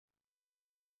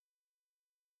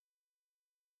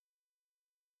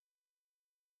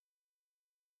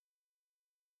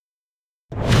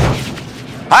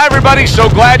Hi, everybody.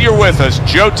 So glad you're with us.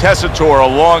 Joe Tessitore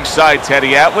alongside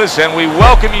Teddy Atlas, and we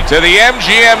welcome you to the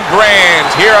MGM Grand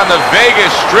here on the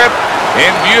Vegas Strip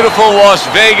in beautiful Las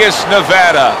Vegas,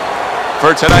 Nevada,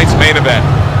 for tonight's main event.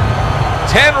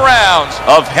 10 rounds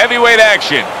of heavyweight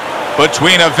action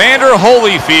between Evander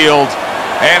Holyfield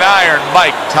and Iron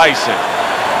Mike Tyson.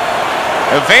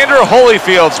 Evander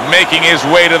Holyfield's making his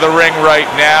way to the ring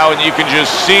right now, and you can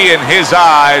just see in his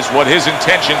eyes what his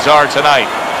intentions are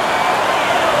tonight.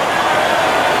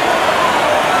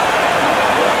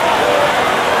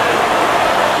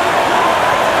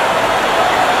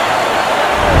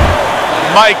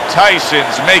 Mike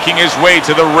Tyson's making his way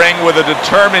to the ring with a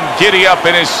determined giddy-up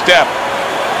in his step.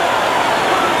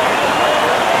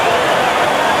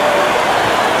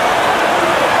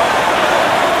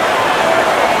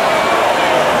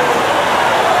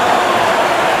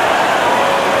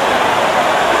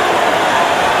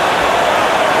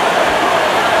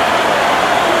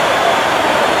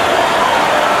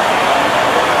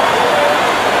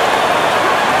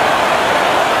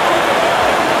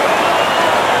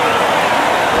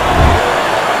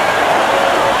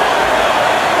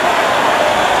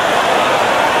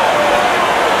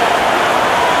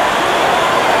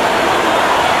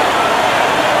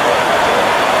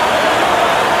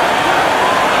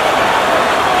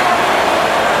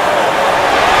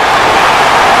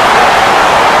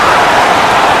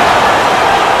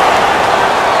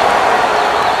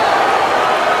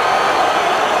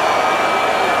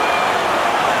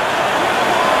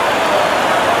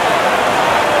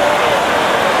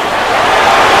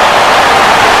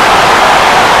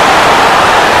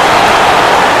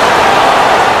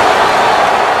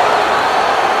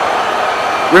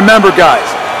 Remember, guys,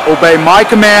 obey my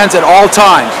commands at all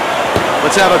times.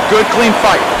 Let's have a good, clean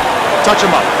fight. Touch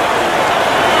him up.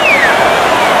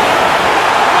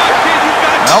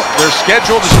 Well, they're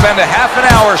scheduled to spend a half an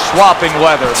hour swapping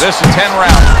leather. This is 10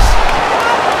 rounds.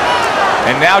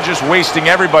 And now just wasting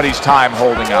everybody's time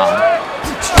holding on.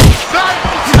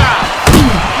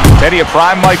 Teddy, a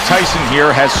prime Mike Tyson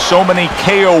here has so many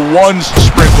KO1s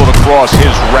sprinkled across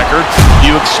his record.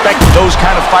 Do you expect those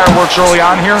kind of fireworks early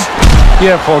on here?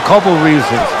 Yeah, for a couple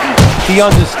reasons. He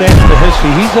understands the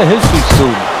history. He's a history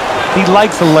student. He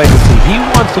likes a legacy. He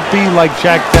wants to be like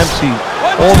Jack Dempsey,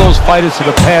 all those fighters of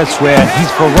the past where he's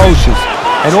ferocious.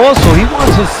 And also, he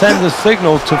wants to send a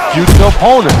signal to future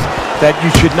opponents that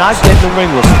you should not get in the ring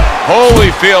with him.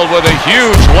 Holyfield with a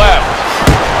huge left.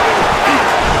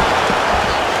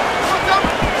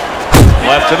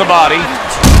 Left to the body.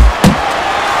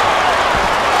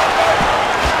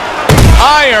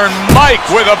 Iron Mike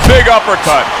with a big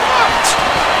uppercut.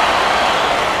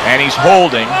 And he's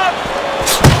holding.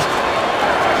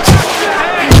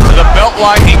 To the belt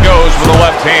line he goes with the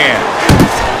left hand.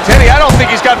 Teddy, I don't think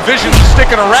he's got vision of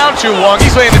sticking around too long.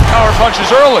 He's landing power punches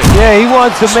early. Yeah, he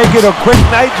wants to make it a quick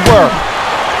night's work.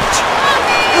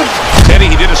 Teddy,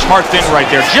 he did a smart thing right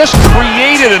there. Just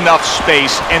created enough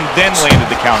space and then landed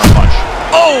the counter punch.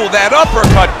 Oh, that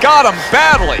uppercut got him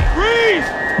badly.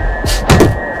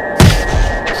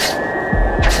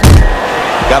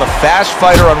 Got a fast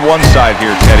fighter on one side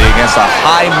here, Teddy, against a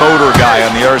high motor guy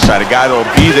on the other side. A guy that will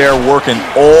be there working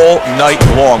all night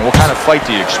long. What kind of fight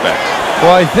do you expect?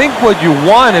 Well, I think what you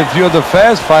want if you're the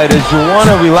fast fighter is you want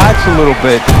to relax a little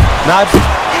bit. Not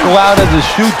go out of the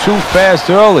chute too fast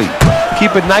early.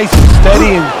 Keep it nice and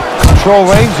steady and control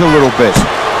range a little bit.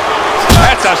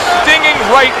 That's a stinging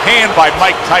right hand by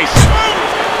Mike Tyson.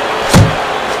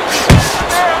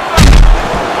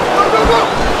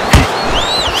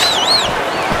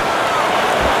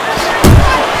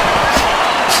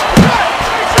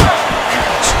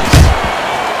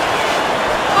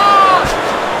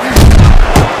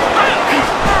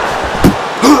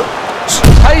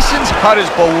 Tyson's cut is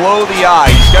below the eye.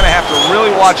 He's going to have to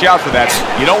really watch out for that.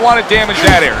 You don't want to damage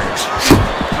that area.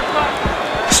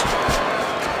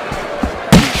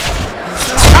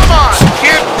 Come on,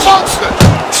 kid, Wilson.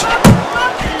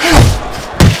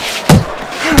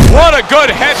 What a good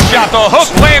headshot. The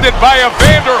hook landed by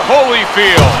Evander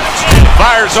Holyfield.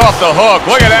 Fires off the hook.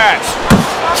 Look at that.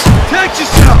 Take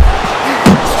yourself.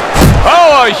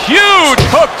 Oh, a huge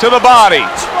hook to the body.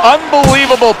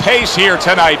 Unbelievable pace here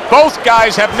tonight. Both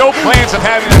guys have no plans of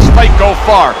having this fight go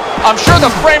far. I'm sure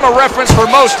the frame of reference for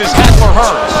most is Hackler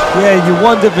Hearns. Yeah, you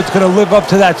wonder if it's going to live up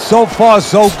to that. So far,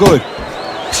 so good.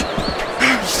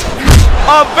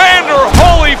 Evander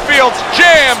Holyfield's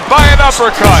jammed by an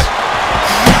uppercut.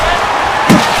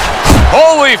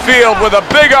 Holyfield with a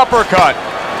big uppercut.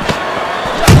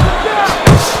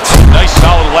 Nice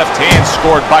solid left hand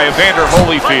scored by Evander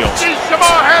Holyfield. Some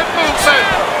more head movement.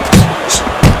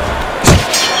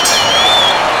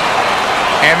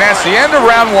 that's the end of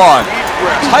round one.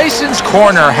 Tyson's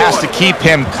corner has to keep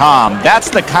him calm. That's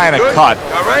the kind of cut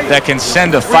that can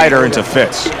send a fighter into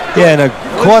fits. Yeah, and a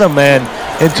corner man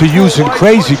into using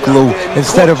crazy glue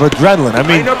instead of adrenaline. I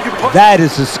mean, that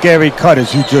is a scary cut,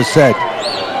 as you just said.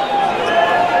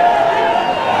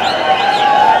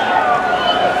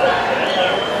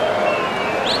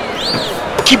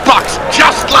 Keep box,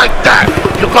 just like that.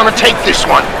 You're gonna take this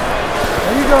one.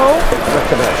 There you go.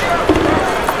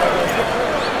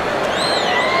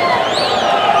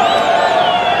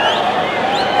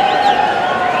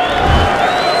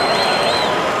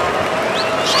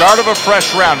 Start of a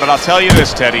fresh round, but I'll tell you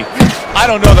this, Teddy. I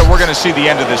don't know that we're going to see the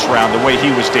end of this round the way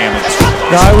he was damaged.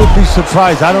 No, I would be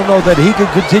surprised. I don't know that he could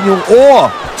continue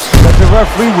or that the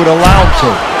referee would allow him to.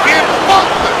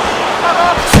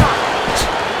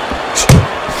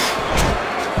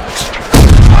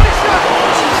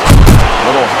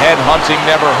 Little head hunting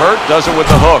never hurt, does it with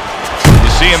the hook. You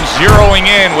see him zeroing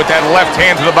in with that left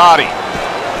hand to the body.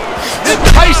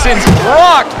 Tyson's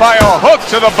blocked by a hook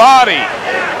to the body.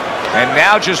 And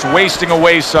now just wasting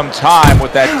away some time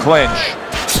with that clinch.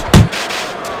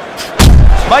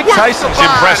 Mike Tyson's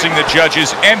impressing the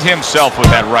judges and himself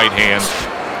with that right hand.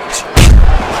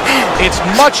 It's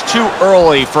much too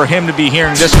early for him to be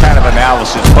hearing this kind of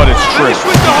analysis, but it's true.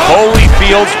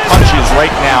 Holyfield's punches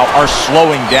right now are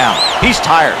slowing down. He's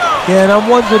tired. Yeah, and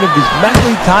I'm wondering if he's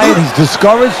mentally tired, he's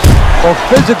discouraged, or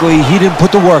physically he didn't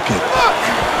put the work in.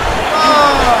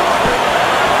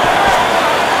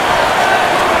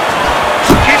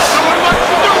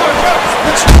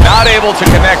 Not able to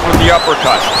connect with the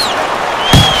uppercut.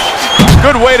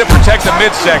 Good way to protect the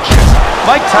midsection.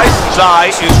 Mike Tyson's eye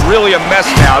is really a mess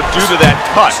now due to that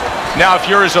cut. Now, if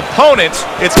you're his opponent,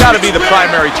 it's got to be the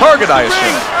primary target, I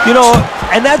assume. You know,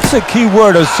 and that's the key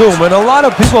word, assume. And a lot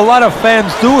of people, a lot of fans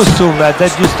do assume that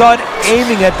you start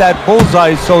aiming at that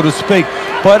bullseye, so to speak.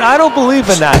 But I don't believe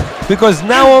in that, because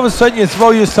now all of a sudden you throw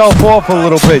yourself off a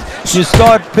little bit. You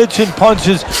start pitching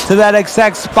punches to that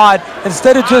exact spot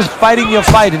instead of just fighting your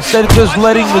fight, instead of just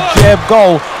letting the jab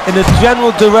go in the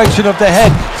general direction of the head,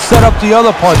 set up the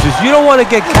other punches. You don't want to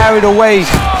get carried away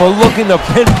for looking to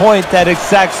pinpoint that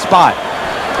exact spot.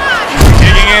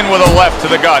 Digging in with a left to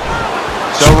the gut.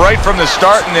 So right from the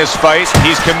start in this fight,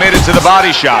 he's committed to the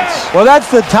body shots. Well,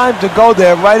 that's the time to go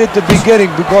there right at the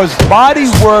beginning, because body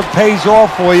work pays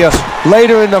off for you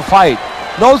later in the fight.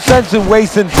 No sense in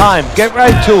wasting time. Get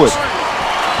right to it.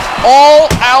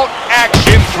 All-out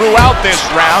action throughout this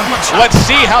round. Let's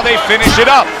see how they finish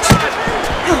it up.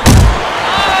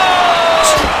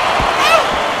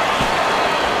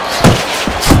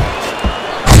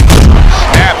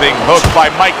 Snapping hook by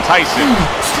Mike Tyson.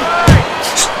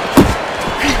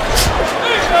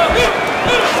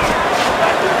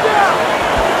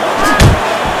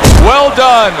 Well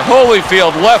done,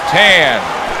 Holyfield, left hand.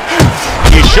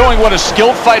 He's showing what a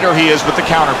skilled fighter he is with the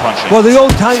counterpunching. Well, the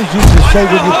old timers used to say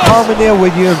when you're calm in there,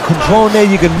 when you're in control in there,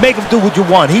 you can make him do what you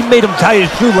want. He made him tie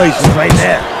his shoelaces right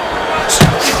there.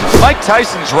 Mike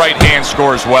Tyson's right hand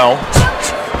scores well.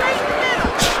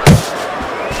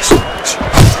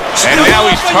 And now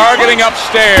he's targeting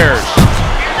upstairs.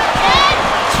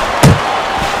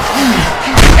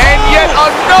 And yet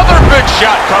another big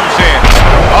shot comes in.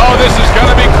 Oh, this is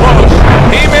going to be close.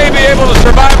 He may be able to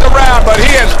survive the round, but he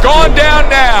has gone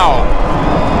down now.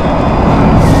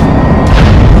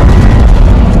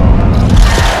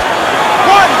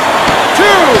 One,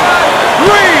 two,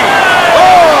 three,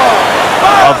 four,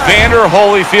 five. Evander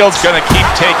Holyfield's going to keep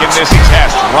taking this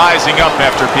test, rising up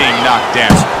after being knocked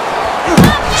down.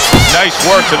 Nice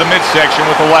work to the midsection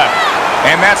with the left.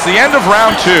 And that's the end of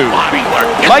round two.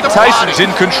 Mike Tyson's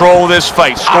in control of this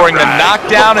fight, scoring the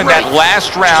knockdown in that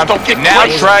last round, now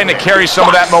trying to carry some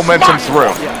of that momentum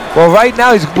through. Well, right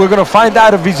now we're going to find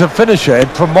out if he's a finisher. And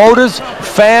promoters,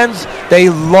 fans, they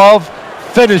love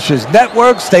finishers.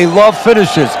 Networks, they love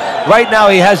finishers. Right now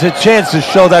he has a chance to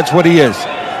show that's what he is.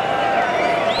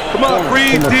 Come on,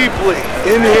 breathe deeply.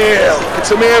 Inhale. Get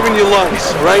some air in your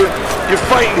lungs, all right? You're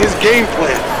fighting his game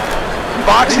plan.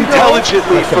 Box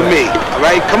intelligently for me, all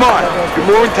right? Come on. You're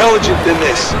more intelligent than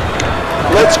this.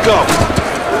 Let's go.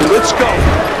 Let's go.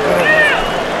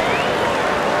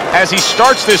 As he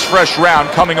starts this fresh round,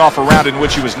 coming off a round in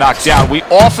which he was knocked down, we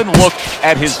often look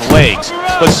at his legs.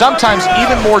 But sometimes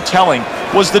even more telling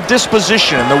was the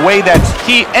disposition and the way that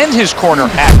he and his corner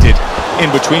acted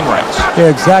in between rounds. Yeah,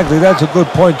 exactly. That's a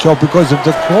good point, Joe, because if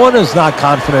the corner's not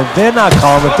confident, they're not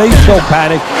calm, if they show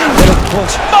panic, then of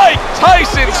course... Mike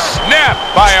Tyson snapped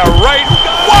by a right.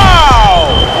 Wow!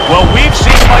 Well, we've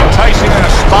seen Mike Tyson in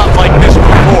a spot like this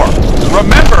before.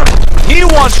 Remember, he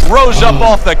once wrote rose up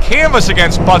off the canvas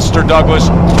against Buster Douglas,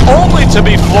 only to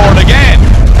be floored again.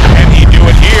 And he do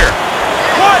it here.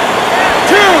 1,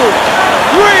 2,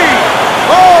 3,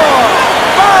 4,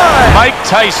 5. Mike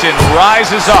Tyson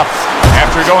rises up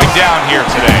after going down here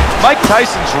today. Mike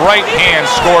Tyson's right hand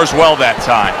scores well that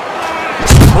time.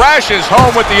 Crashes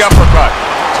home with the uppercut.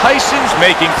 Tyson's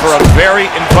making for a very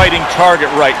inviting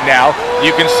target right now. You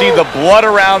can see the blood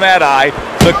around that eye.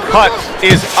 The cut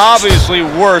is obviously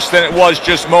worse than it was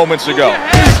just moments ago.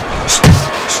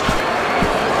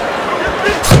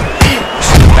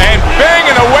 And bang,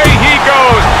 and away he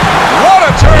goes. What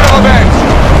a turn of events.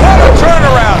 What a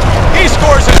turnaround. He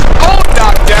scores his own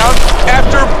knockdown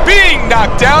after being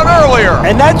knocked down earlier.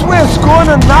 And that's where scoring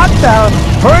a knockdown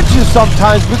hurts you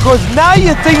sometimes, because now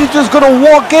you think you're just going to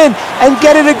walk in and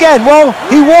get it again. Well,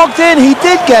 he walked in, he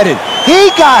did get it. He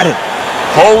got it.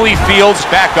 Holyfield's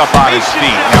back up on his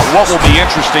feet. Now, what will be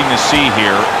interesting to see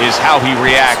here is how he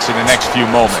reacts in the next few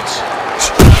moments.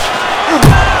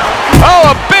 Oh,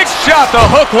 a big shot. The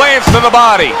hook lands to the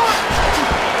body.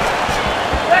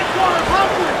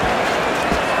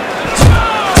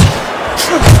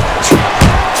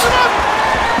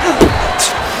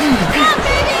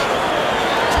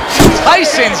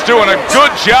 Tyson's doing a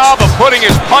good job of putting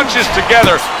his punches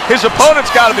together. His opponent's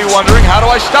got to be wondering, how do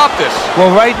I stop this?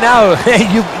 Well, right now,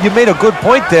 you made a good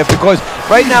point there, because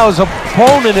right now his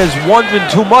opponent is wondering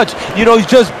too much. You know, he's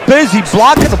just busy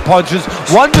blocking the punches,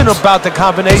 wondering about the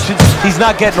combinations. He's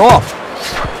not getting off.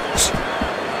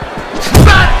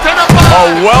 A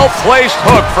well-placed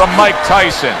hook from Mike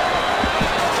Tyson.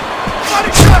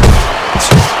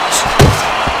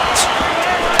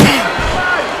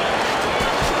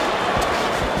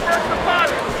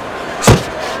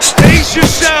 Face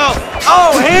yourself.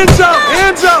 Oh, hands up,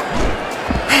 hands up.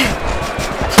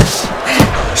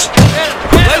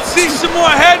 Let's see some more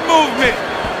head movement.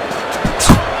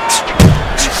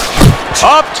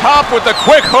 Up top with the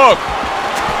quick hook.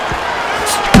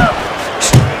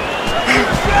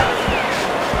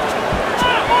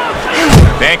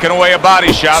 Banking away a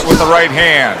body shot with the right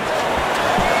hand.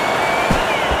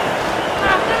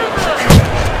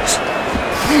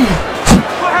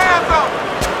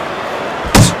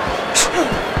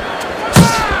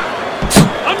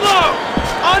 Unload!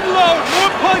 Unload!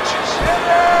 More punches!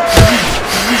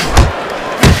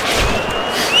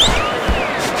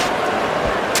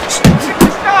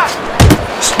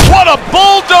 What a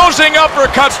bulldozing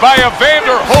uppercut by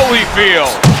Evander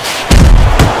Holyfield.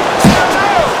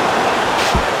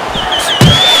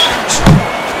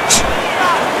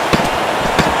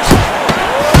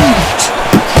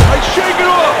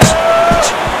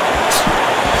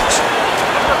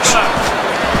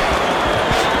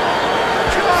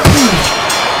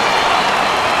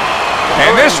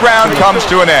 And this round comes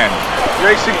to an end.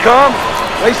 Nice and calm?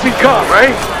 Nice and calm,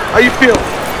 right? How you feeling?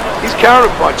 He's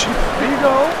counter-punching. There you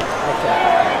go.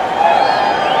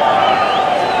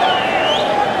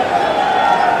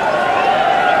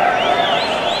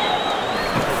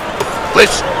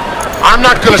 Listen, I'm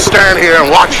not gonna stand here and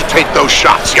watch you take those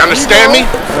shots. You understand me?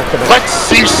 Let's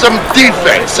see some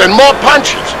defense and more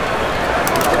punches.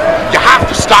 You have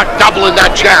to start doubling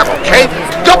that jab, okay?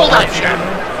 Double that jab.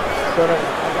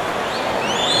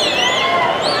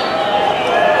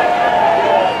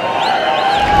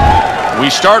 We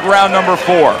start round number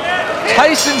 4.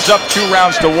 Tyson's up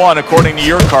 2-1 according to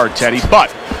your card, Teddy,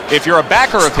 but if you're a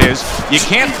backer of his, you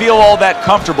can't feel all that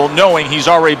comfortable knowing he's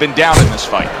already been down in this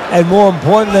fight. And more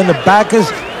important than the backers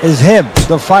is him,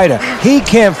 the fighter. He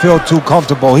can't feel too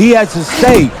comfortable. He has to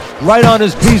stay right on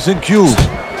his P's and Q's.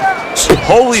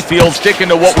 Holyfield sticking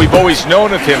to what we've always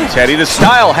known of him, Teddy. The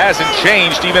style hasn't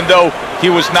changed, even though he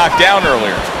was knocked down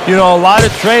earlier. You know, a lot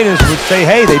of trainers would say,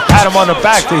 hey, they pat him on the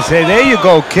back. They say, there you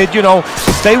go, kid. You know,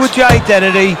 stay with your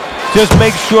identity. Just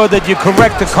make sure that you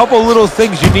correct a couple little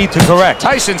things you need to correct.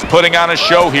 Tyson's putting on a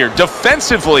show here,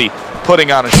 defensively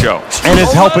putting on a show. And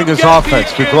it's helping his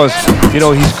offense because, you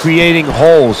know, he's creating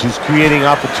holes. He's creating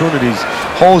opportunities,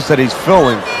 holes that he's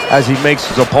filling as he makes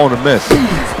his opponent miss.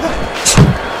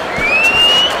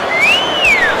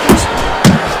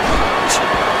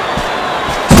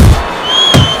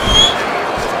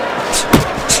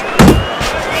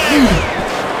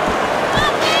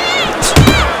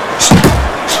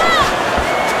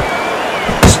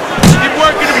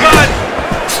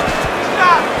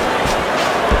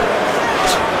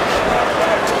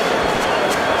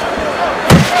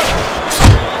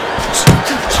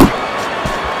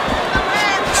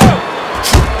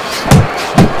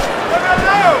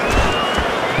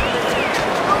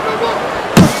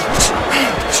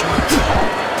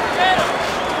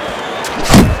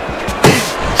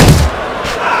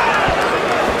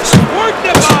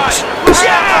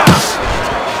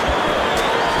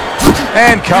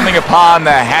 And coming upon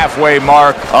the halfway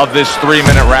mark of this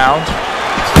 3-minute round.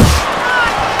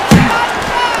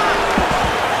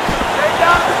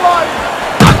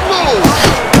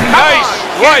 Nice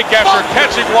strike after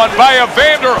catching one by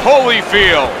Evander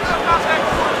Holyfield.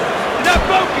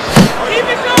 Keep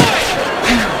it going!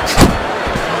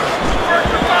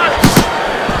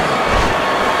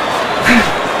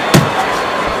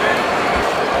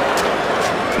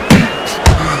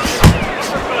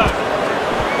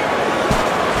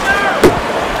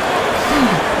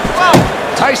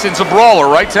 Tyson's a brawler,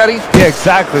 right, Teddy? Yeah,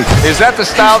 exactly. Is that the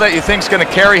style that you think's going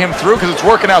to carry him through? Because it's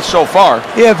working out so far.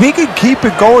 Yeah, if he can keep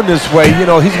it going this way, you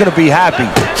know, he's going to be happy.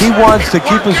 He wants to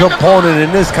keep his opponent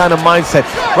in this kind of mindset.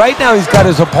 Right now, he's got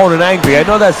his opponent angry. I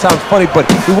know that sounds funny, but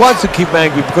he wants to keep him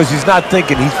angry because he's not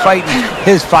thinking. He's fighting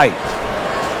his fight.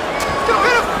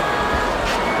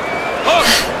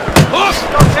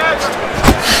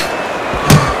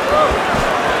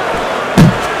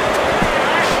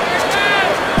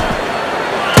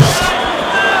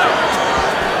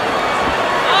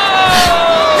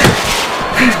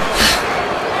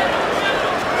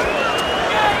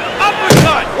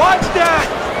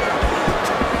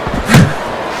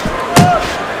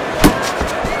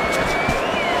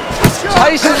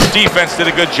 Tyson's defense did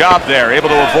a good job there, able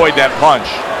to avoid that punch.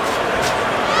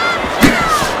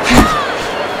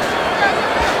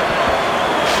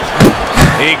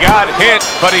 He got hit,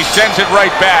 but he sends it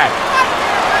right back.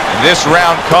 This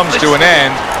round comes to an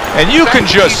end, and you can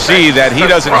just see that he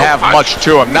doesn't have much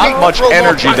to him, not much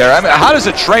energy there. I mean, how does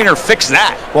a trainer fix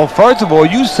that? Well, first of all,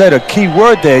 you said a key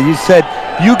word there. You said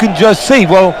you can just see.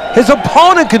 Well, his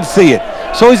opponent can see it,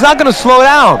 so he's not going to slow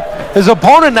down. His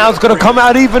opponent now is going to come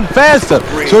out even faster.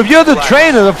 So if you're the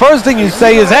trainer, the first thing you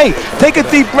say is, hey, take a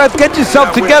deep breath, get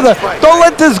yourself together. Don't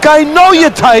let this guy know you're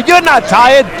tired. You're not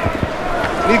tired.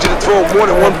 I need you to throw more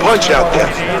than one punch out there.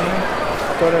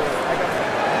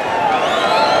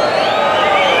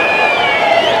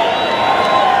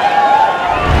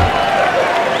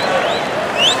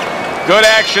 Good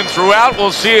action throughout.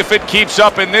 We'll see if it keeps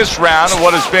up in this round of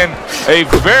what has been a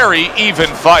very even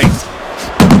fight.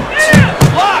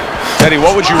 Teddy,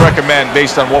 what would you recommend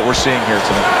based on what we're seeing here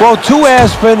tonight? Well, 2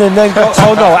 ass spin and then go.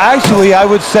 Oh, no. Actually, I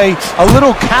would say a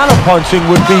little counter-punching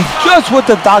would be just what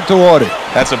the doctor ordered.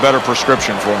 That's a better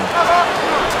prescription for him.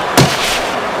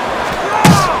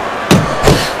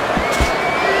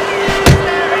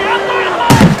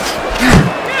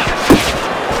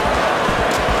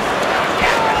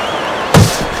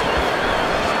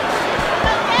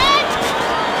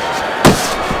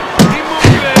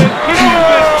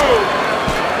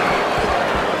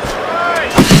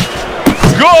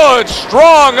 Good,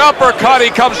 strong uppercut. He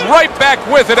comes right back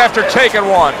with it after taking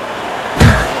one.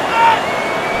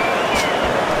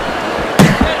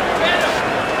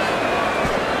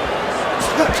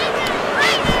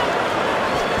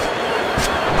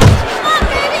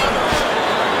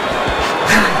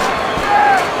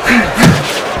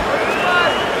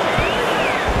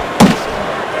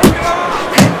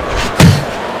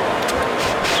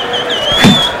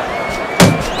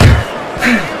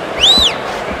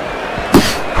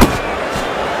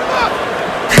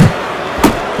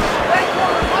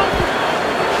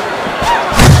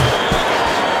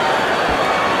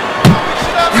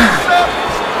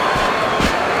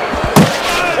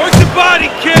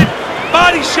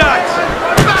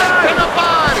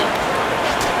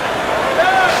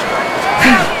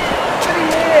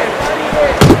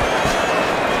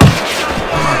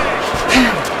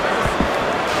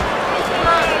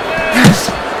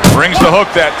 Brings the hook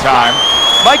that time.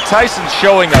 Mike Tyson's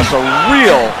showing us a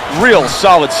real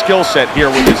solid skill set here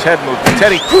with his head movement.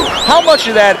 Teddy, how much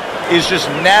of that is just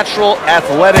natural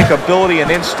athletic ability and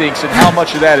instincts, and how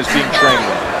much of that is being trained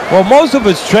with? Well, most of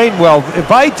it's trained well. If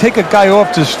I take a guy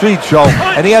off the street, Joe,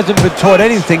 and he hasn't been taught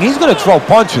anything, he's going to throw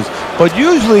punches. But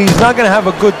usually he's not going to have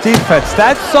a good defense.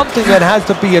 That's something that has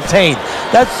to be attained.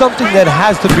 That's something that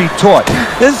has to be taught.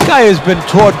 This guy has been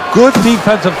taught good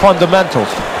defensive fundamentals.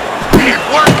 Keep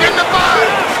working the body.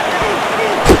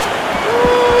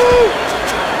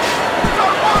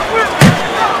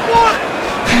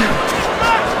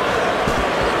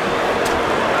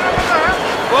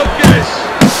 Focus.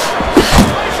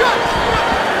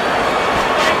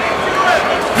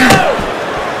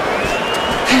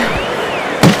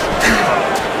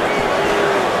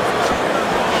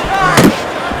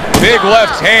 Big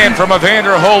left hand from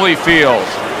Evander Holyfield.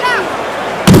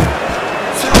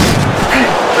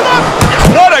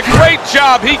 What a great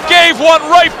job. He gave one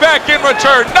right back in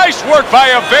return. Nice work by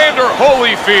Evander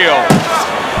Holyfield.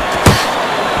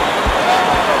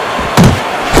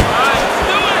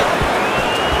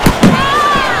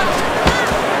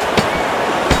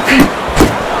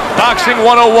 Boxing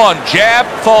 101, jab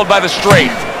followed by the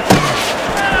straight.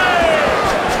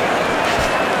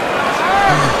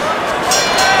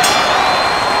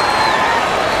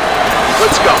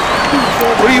 Let's go.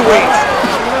 What are you waiting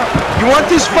for? You want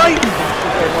this fight?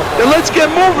 Then let's get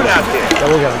moving out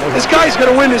there. This guy's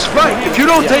gonna win this fight. If you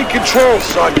don't take control,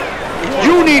 son,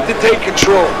 you need to take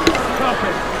control.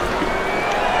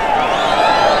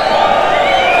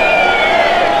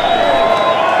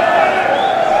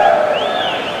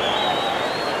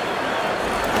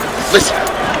 Listen,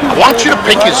 I want you to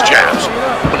pick his jabs.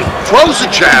 When he throws a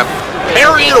jab,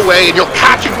 parry it away and you'll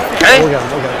catch him, okay?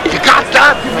 You got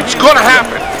that? It's gonna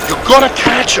happen. You're gonna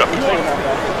catch him.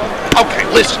 Okay,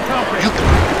 listen.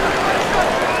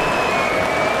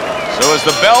 So as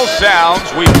the bell sounds,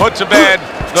 we put to bed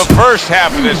the first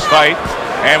half of this fight,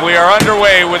 and we are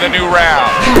underway with a new round.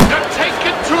 You're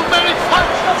taking too many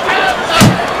punches. Hands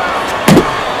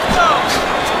up.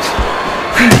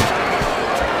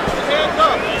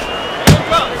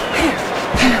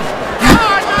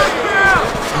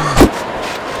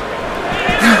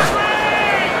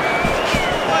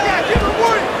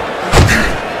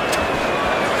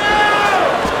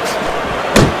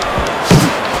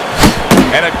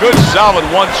 And a good solid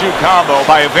 1-2 combo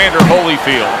by Evander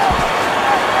Holyfield.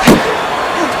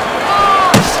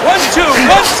 1-2,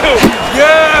 1-2.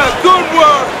 Yeah, good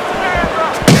work.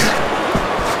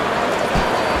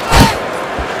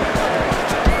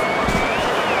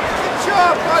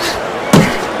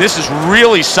 This is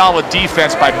really solid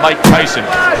defense by Mike Tyson.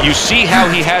 You see how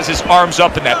he has his arms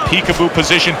up in that peekaboo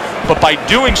position, but by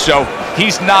doing so,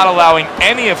 he's not allowing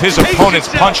any of his opponent's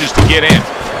punches to get in.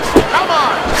 Come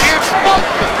on, get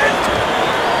focused.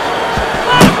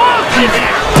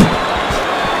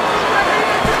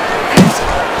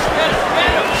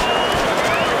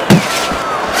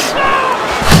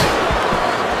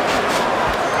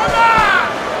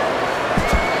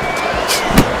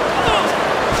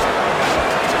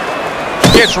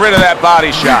 Gets rid of that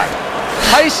body shot.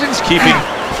 Tyson's keeping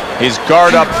his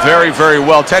guard up very, very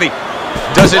well. Teddy,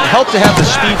 does it help to have the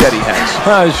speed that he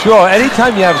has? Sure.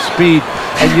 Anytime you have speed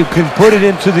and you can put it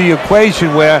into the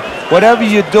equation where whatever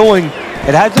you're doing,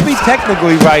 it has to be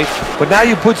technically right, but now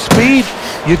you put speed,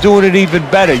 you're doing it even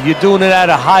better. You're doing it at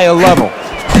a higher level.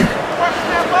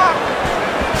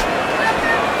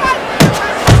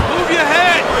 Move your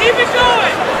head. Keep it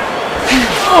going.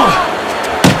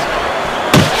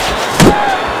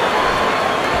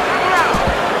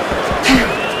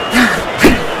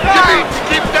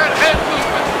 Keep that head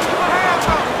moving.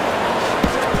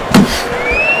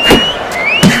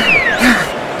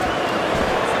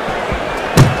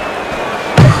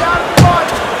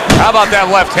 How about that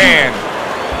left hand?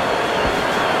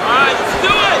 All right, let's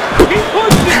do it. Keep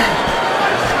pushing.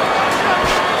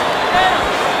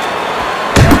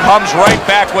 Comes right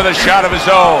back with a shot of his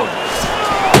own.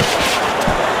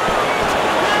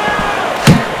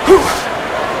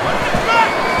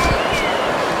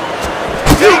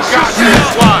 You got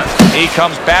this one. He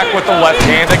comes back with the left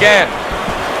hand again.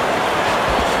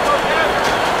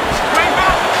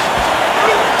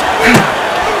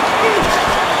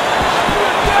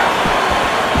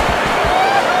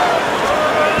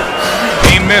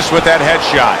 He missed with that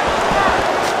headshot.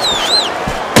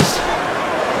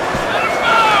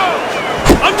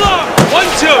 Unlock.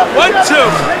 1-2,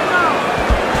 1-2.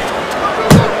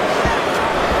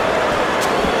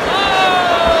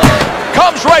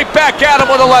 Comes right back at him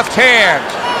with a left hand.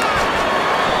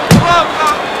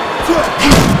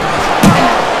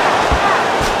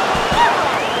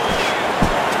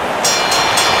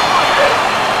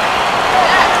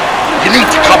 You need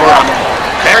to cover up,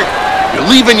 okay? You're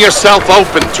leaving yourself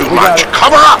open too much.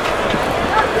 Cover up.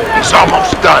 He's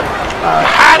almost done. You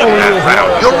had him that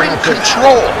round. You're in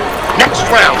control. Next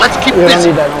round, let's keep busy. I don't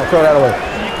need that. No, throw that away.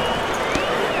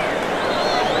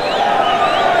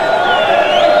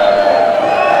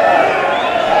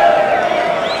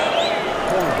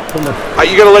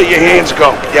 You gotta let your hands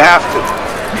go. You have to.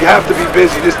 You have to be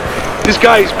busy. This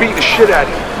guy is beating the shit out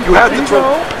of you. You have to throw.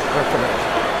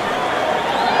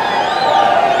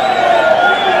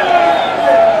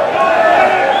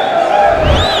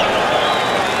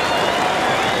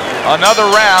 Another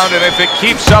round, and if it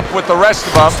keeps up with the rest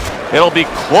of them, it'll be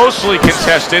closely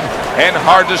contested and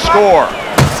hard to score.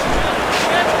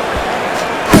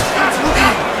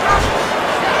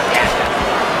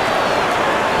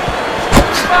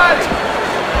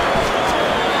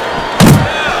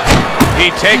 He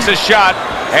takes a shot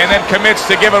and then commits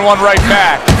to giving one right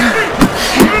back.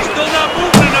 Still not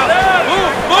moving enough.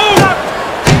 Move, move.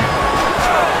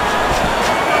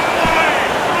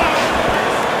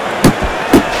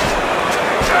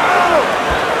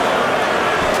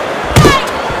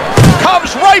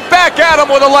 got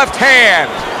him with a left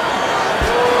hand.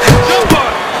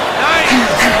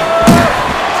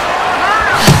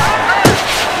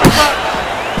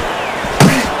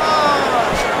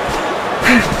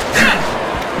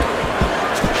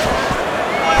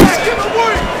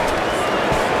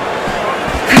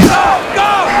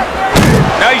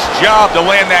 Nice job to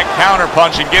land that counter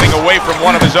punch and getting away from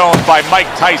one of his own by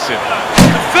Mike Tyson.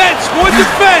 Defense, more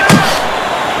defense.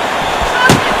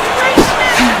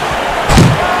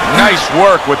 Nice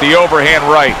work with the overhand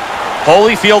right.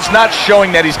 Holyfield's not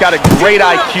showing that he's got a great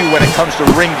IQ when it comes to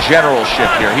ring generalship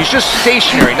here. He's just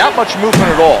stationary, not much movement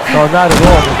at all. No, not at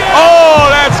all. Oh,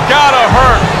 that's gotta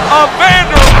hurt.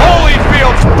 Evander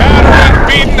Holyfield's battered and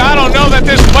beaten. I don't know that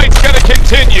this fight's gonna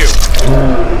continue.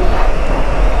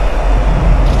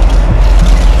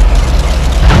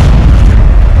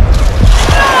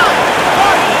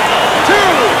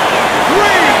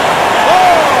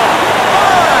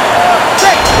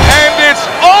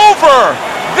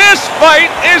 This fight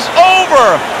is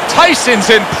over. Tyson's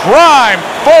in prime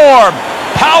form.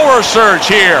 Power surge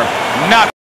here. Not